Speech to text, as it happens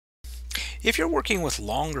If you're working with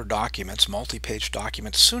longer documents, multi-page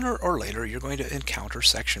documents, sooner or later you're going to encounter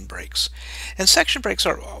section breaks. And section breaks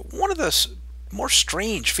are one of the more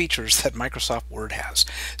strange features that Microsoft Word has.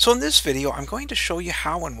 So in this video, I'm going to show you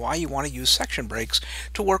how and why you want to use section breaks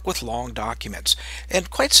to work with long documents. And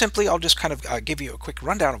quite simply, I'll just kind of give you a quick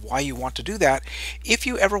rundown of why you want to do that. If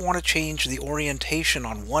you ever want to change the orientation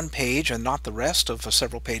on one page and not the rest of a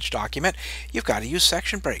several page document, you've got to use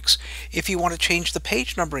section breaks. If you want to change the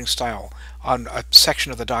page numbering style on a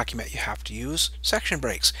section of the document, you have to use section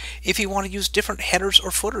breaks. If you want to use different headers or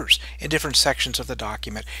footers in different sections of the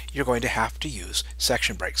document, you're going to have to use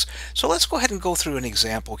section breaks. So let's go ahead and go through an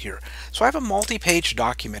example here. So I have a multi-page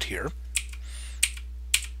document here,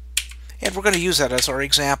 and we're going to use that as our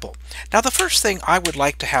example. Now the first thing I would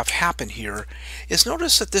like to have happen here is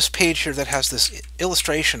notice that this page here that has this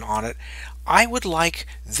illustration on it, I would like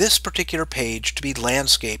this particular page to be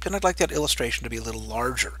landscaped, and I'd like that illustration to be a little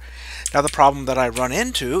larger. Now the problem that I run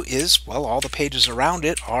into is, well, all the pages around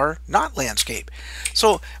it are not landscape.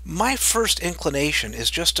 So my first inclination is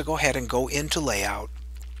just to go ahead and go into Layout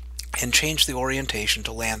and change the orientation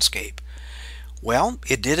to Landscape. Well,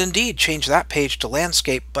 it did indeed change that page to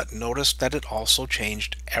landscape, but notice that it also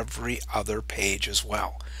changed every other page as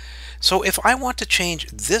well. So if I want to change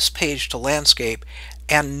this page to landscape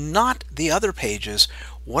and not the other pages,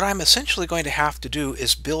 what I'm essentially going to have to do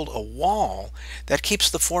is build a wall that keeps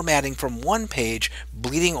the formatting from one page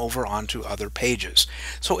bleeding over onto other pages.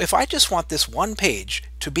 So if I just want this one page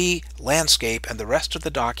to be landscape and the rest of the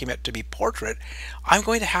document to be portrait, I'm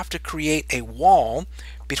going to have to create a wall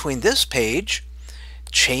between this page,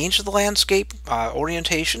 change the landscape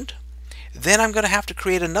orientation. Then I'm going to have to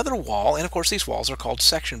create another wall, and of course these walls are called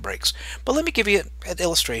section breaks. But let me give you an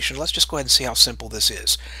illustration. Let's just go ahead and see how simple this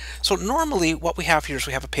is. So normally what we have here is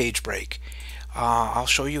we have a page break. I'll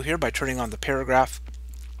show you here by turning on the paragraph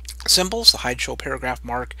symbols, the hide show paragraph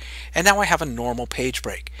mark, and now I have a normal page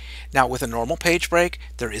break. Now with a normal page break,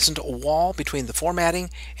 there isn't a wall between the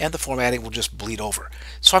formatting, and the formatting will just bleed over.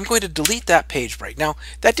 So I'm going to delete that page break. Now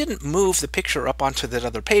that didn't move the picture up onto that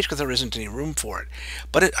other page because there isn't any room for it,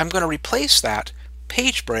 but I'm going to replace that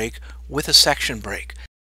page break with a section break.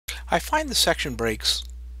 I find the section breaks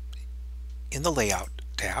in the Layout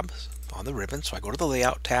tab on the ribbon, so I go to the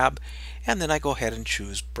Layout tab and then I go ahead and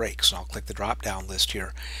choose breaks, and I'll click the drop down list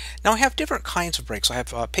here. Now I have different kinds of breaks. I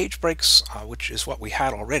have page breaks, which is what we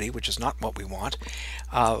had already, which is not what we want.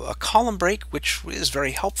 A column break, which is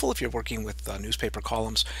very helpful if you're working with newspaper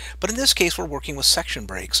columns, but in this case we're working with section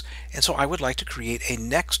breaks, and so I would like to create a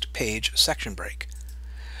next page section break.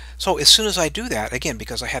 So as soon as I do that, again,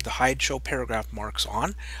 because I had the hide show paragraph marks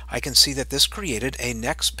on, I can see that this created a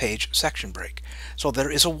next page section break. So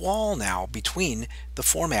there is a wall now between the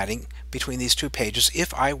formatting between these two pages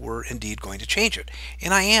if I were indeed going to change it.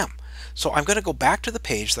 And I am. So I'm going to go back to the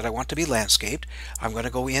page that I want to be landscaped. I'm going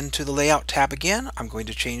to go into the Layout tab again. I'm going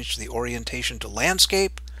to change the orientation to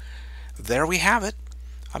landscape. There we have it.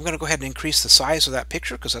 I'm going to go ahead and increase the size of that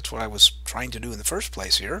picture because that's what I was trying to do in the first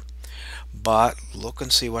place here. But look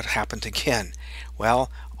and see what happened again. Well,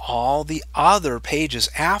 all the other pages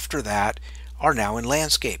after that are now in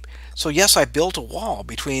landscape. So yes, I built a wall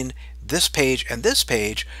between this page and this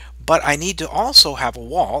page, but I need to also have a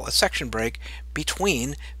wall, a section break,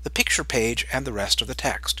 between the picture page and the rest of the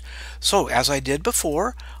text. So as I did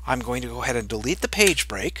before, I'm going to go ahead and delete the page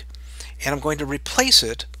break, and I'm going to replace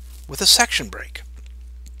it with a section break.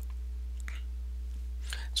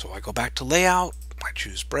 So I go back to Layout, I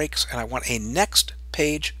choose breaks, and I want a next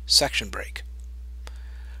page section break.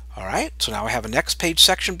 Alright, so now I have a next page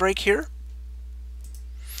section break here.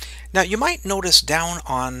 Now you might notice down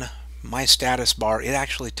on my status bar it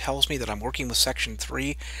actually tells me that I'm working with section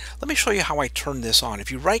 3. Let me show you how I turn this on.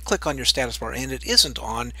 If you right click on your status bar and it isn't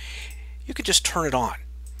on, you can just turn it on.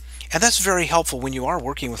 And that's very helpful when you are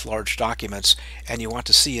working with large documents and you want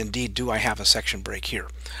to see, indeed, do I have a section break here?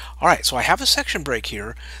 Alright, so I have a section break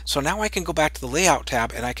here, so now I can go back to the Layout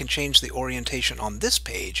tab and I can change the orientation on this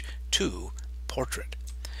page to Portrait.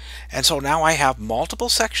 And so now I have multiple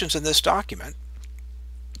sections in this document.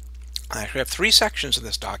 I actually have 3 sections in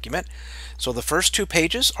this document. So the first 2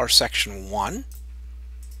 pages are section 1.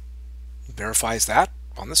 Verifies that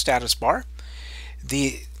on the status bar.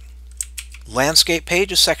 The landscape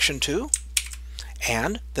page is section 2,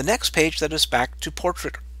 and the next page that is back to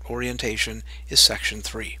portrait orientation is section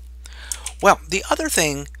 3. Well, the other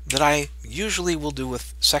thing that I usually will do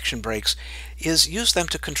with section breaks is use them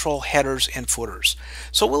to control headers and footers.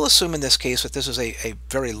 So we'll assume in this case that this is a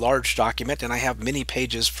very large document and I have many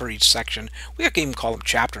pages for each section. We can even call them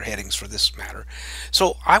chapter headings for this matter.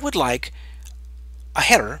 So I would like a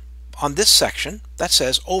header on this section that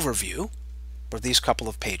says Overview, for these couple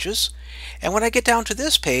of pages. And when I get down to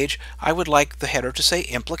this page, I would like the header to say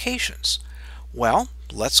implications. Well,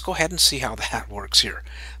 let's go ahead and see how that works here.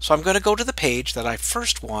 So I'm going to go to the page that I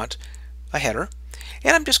first want a header,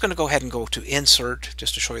 and I'm just going to go ahead and go to Insert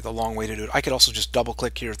just to show you the long way to do it. I could also just double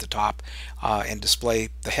click here at the top and display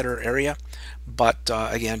the header area, but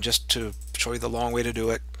again, just to show you the long way to do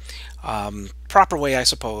it, proper way I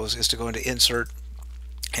suppose is to go into Insert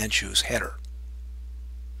and choose Header.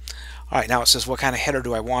 Alright, now it says what kind of header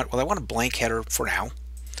do I want? Well, I want a blank header for now.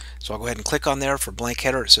 So I'll go ahead and click on there for blank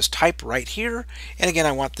header. It says type right here. And again,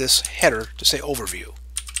 I want this header to say overview.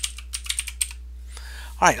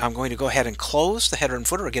 Alright, I'm going to go ahead and close the header and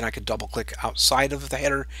footer. Again, I could double click outside of the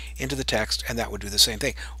header into the text and that would do the same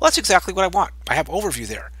thing. Well, that's exactly what I want. I have overview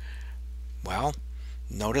there. Well,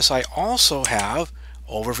 notice I also have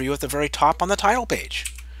overview at the very top on the title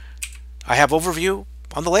page. I have overview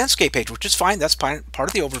on the landscape page, which is fine. That's part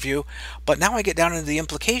of the overview. But now I get down into the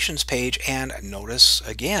implications page and notice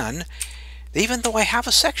again, even though I have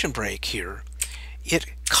a section break here, it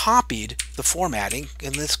copied the formatting,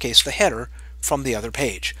 in this case the header, from the other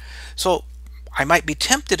page. So I might be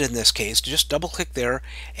tempted in this case to just double click there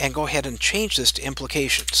and go ahead and change this to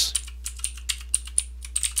implications.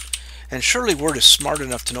 And surely Word is smart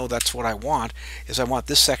enough to know that's what I want, is I want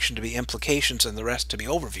this section to be implications and the rest to be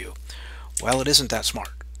overview. Well, it isn't that smart.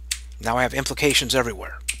 Now I have implications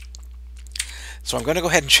everywhere. So I'm going to go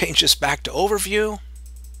ahead and change this back to overview.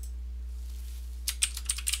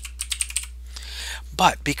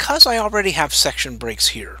 But because I already have section breaks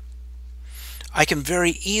here, I can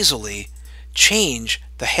very easily change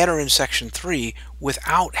the header in section 3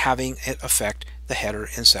 without having it affect the header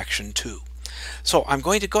in section 2. So I'm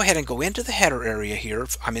going to go ahead and go into the header area here.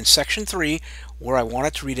 I'm in section 3 where I want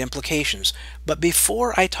it to read implications. But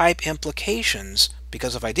before I type implications,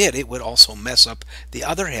 because if I did, it would also mess up the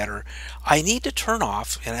other header, I need to turn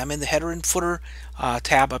off, and I'm in the header and footer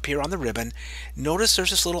tab up here on the ribbon. Notice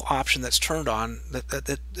there's this little option that's turned on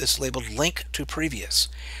that is labeled Link to Previous.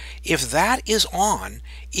 If that is on,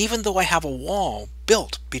 even though I have a wall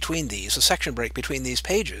built between these, a section break between these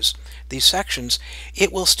pages, these sections,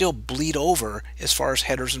 it will still bleed over as far as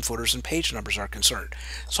headers and footers and page numbers are concerned.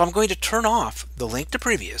 So I'm going to turn off the Link to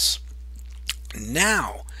Previous.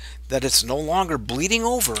 Now that it's no longer bleeding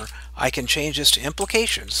over, I can change this to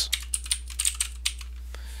implications.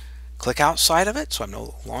 Click outside of it, so I'm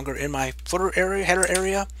no longer in my footer area, header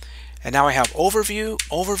area, and now I have overview,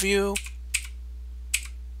 overview,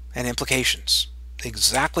 and implications.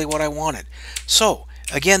 Exactly what I wanted. So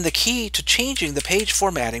again, the key to changing the page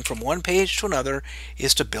formatting from one page to another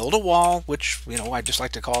is to build a wall, which, you know, I just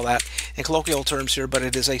like to call that in colloquial terms here, but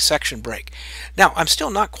it is a section break. Now, I'm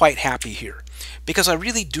still not quite happy here because I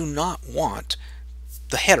really do not want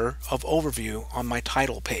the header of overview on my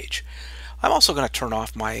title page. I'm also going to turn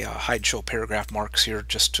off my hide show paragraph marks here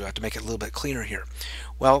just to make it a little bit cleaner here.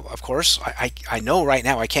 Well, of course, I know right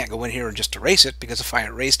now I can't go in here and just erase it, because if I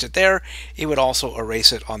erased it there, it would also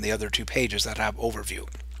erase it on the other two pages that have overview.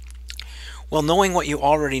 Well, knowing what you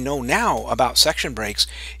already know now about section breaks,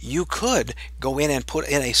 you could go in and put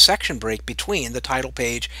in a section break between the title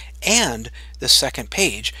page and the second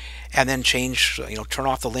page, and then change, turn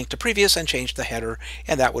off the link to previous and change the header,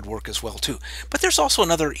 and that would work as well too. But there's also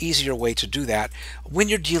another easier way to do that when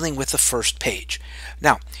you're dealing with the first page.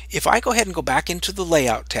 Now, if I go ahead and go back into the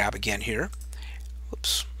Layout tab again here,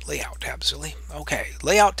 whoops, Layout tab, silly. Okay,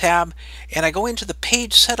 Layout tab, and I go into the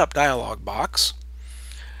Page Setup dialog box.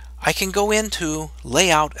 I can go into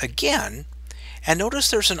Layout again, and notice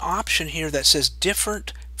there's an option here that says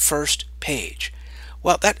Different First Page.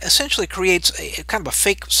 Well, that essentially creates a kind of a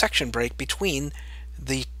fake section break between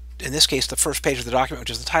in this case, the first page of the document,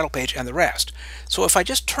 which is the title page, and the rest. So if I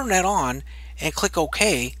just turn that on and click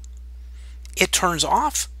OK, it turns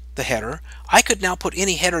off the header. I could now put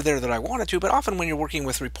any header there that I wanted to, but often when you're working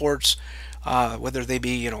with reports, whether they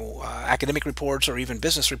be academic reports or even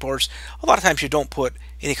business reports, a lot of times you don't put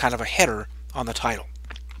any kind of a header on the title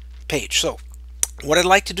page. So what I'd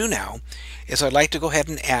like to do now is I'd like to go ahead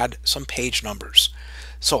and add some page numbers.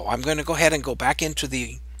 So I'm going to go ahead and go back into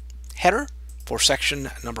the header for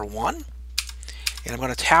section number 1, and I'm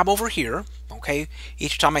going to tab over here. Okay,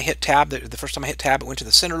 each time I hit tab, the first time I hit tab, it went to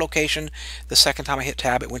the center location. The second time I hit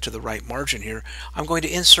tab, it went to the right margin here. I'm going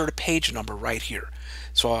to insert a page number right here.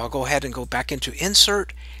 So I'll go ahead and go back into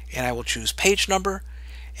Insert, and I will choose Page Number,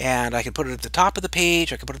 and I can put it at the top of the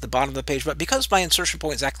page, I can put it at the bottom of the page, but because my insertion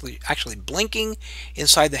point is actually blinking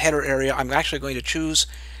inside the header area, I'm actually going to choose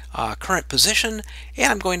Current Position,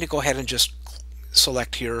 and I'm going to go ahead and just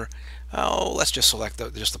select here, let's just select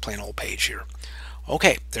just the plain old page here.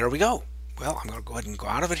 Okay, there we go. Well, I'm going to go ahead and go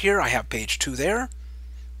out of it here. I have page 2 there.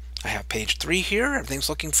 I have page 3 here. Everything's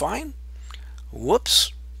looking fine.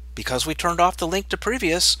 Whoops. Because we turned off the link to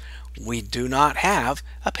previous, we do not have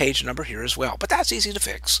a page number here as well. But that's easy to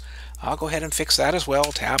fix. I'll go ahead and fix that as well.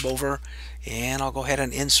 Tab over, and I'll go ahead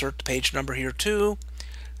and insert the page number here too.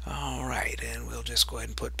 All right, and we'll just go ahead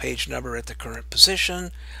and put page number at the current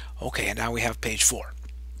position. Okay, and now we have page 4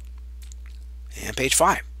 and page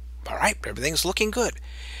 5. All right, everything's looking good,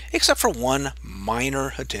 except for one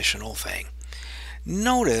minor additional thing.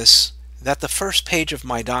 Notice that the first page of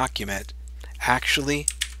my document actually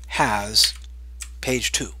has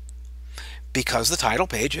page 2 because the title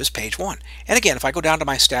page is page 1. And again, if I go down to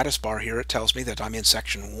my status bar here, it tells me that I'm in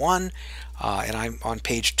section 1 and I'm on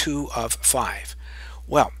page 2 of 5.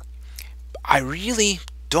 Well, I really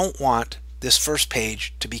don't want this first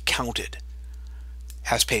page to be counted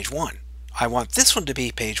as page 1. I want this one to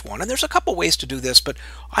be page 1, and there's a couple ways to do this, but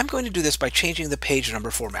I'm going to do this by changing the page number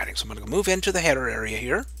formatting. So I'm going to move into the header area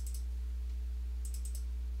here,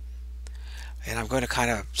 and I'm going to kind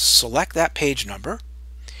of select that page number,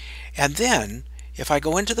 and then if I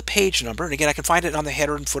go into the page number, and again I can find it on the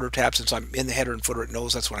header and footer tab. Since I'm in the header and footer, it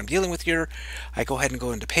knows that's what I'm dealing with here. I go ahead and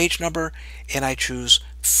go into page number, and I choose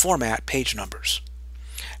format page numbers.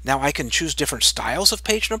 Now I can choose different styles of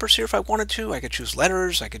page numbers here if I wanted to. I could choose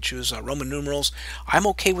letters, I could choose Roman numerals. I'm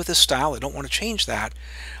okay with this style. I don't want to change that.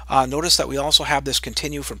 Notice that we also have this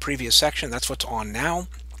continue from previous section. That's what's on now.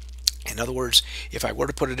 In other words, if I were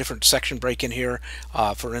to put a different section break in here,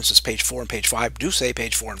 for instance, page 4 and page 5 do say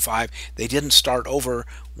page 4 and 5. They didn't start over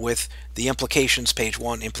with the implications page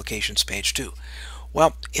 1, implications page 2.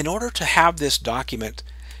 Well, in order to have this document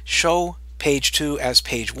show page 2 as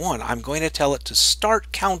page 1, I'm going to tell it to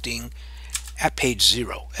start counting at page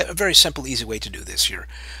 0. A very simple, easy way to do this here.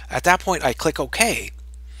 At that point, I click OK.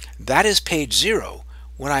 That is page 0.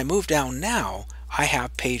 When I move down now, I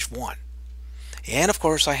have page 1. And of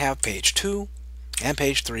course, I have page 2 and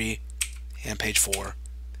page 3 and page 4.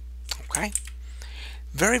 Okay?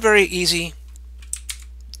 Very, very easy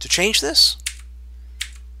to change this,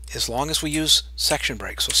 as long as we use section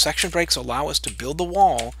breaks. So section breaks allow us to build the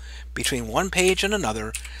wall between one page and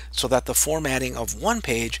another so that the formatting of one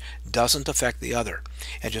page doesn't affect the other.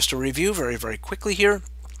 And just to review very, very quickly here,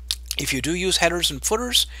 if you do use headers and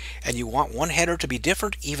footers and you want one header to be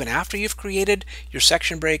different even after you've created your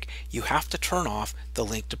section break, you have to turn off the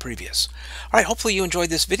link to previous. All right, hopefully you enjoyed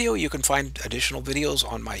this video. You can find additional videos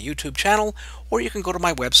on my YouTube channel, or you can go to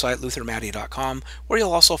my website, luthermatte.com, where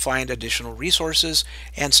you'll also find additional resources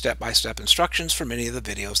and step-by-step instructions for many of the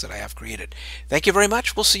videos that I have created. Thank you very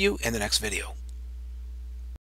much. We'll see you in the next video.